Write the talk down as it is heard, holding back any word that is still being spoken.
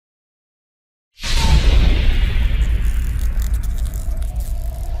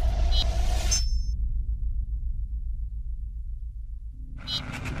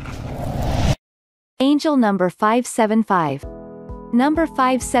Angel number 575. Number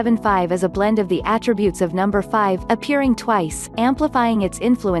 575 is a blend of the attributes of number 5, appearing twice, amplifying its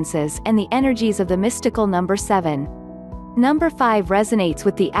influences, and the energies of the mystical number 7. Number 5 resonates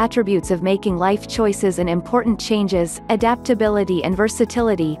with the attributes of making life choices and important changes, adaptability and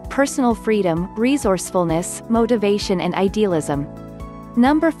versatility, personal freedom, resourcefulness, motivation and idealism.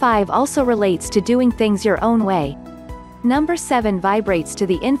 Number 5 also relates to doing things your own way. Number 7 vibrates to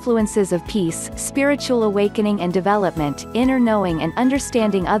the influences of peace, spiritual awakening and development, inner knowing and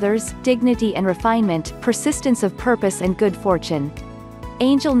understanding others, dignity and refinement, persistence of purpose and good fortune.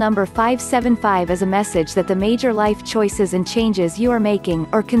 Angel number 575 is a message that the major life choices and changes you are making,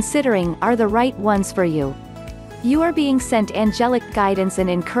 or considering, are the right ones for you. You are being sent angelic guidance and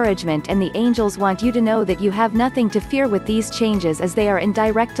encouragement, and the angels want you to know that you have nothing to fear with these changes, as they are in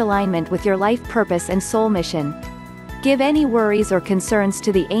direct alignment with your life purpose and soul mission. Give any worries or concerns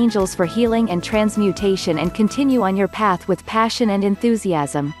to the angels for healing and transmutation, and continue on your path with passion and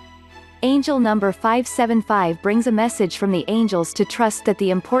enthusiasm. Angel number 575 brings a message from the angels to trust that the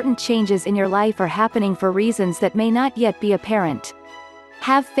important changes in your life are happening for reasons that may not yet be apparent.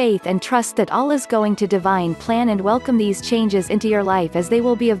 Have faith and trust that all is going to divine plan, and welcome these changes into your life, as they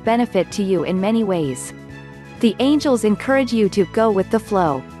will be of benefit to you in many ways. The angels encourage you to go with the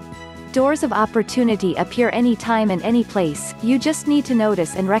flow. Doors of opportunity appear anytime and any place, you just need to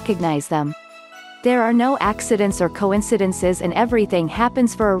notice and recognize them. There are no accidents or coincidences, and everything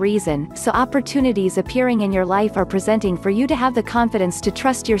happens for a reason, so opportunities appearing in your life are presenting for you to have the confidence to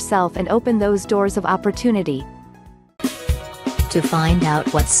trust yourself and open those doors of opportunity. To find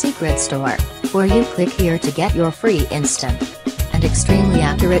out what secret store, where you click here to get your free instant and extremely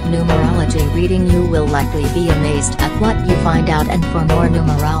accurate numerology reading. You will likely be amazed at what you find out, and for more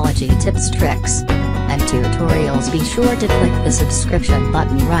numerology tips, tricks, and tutorials, be sure to click the subscription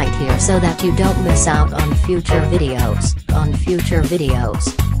button right here so that you don't miss out on future videos.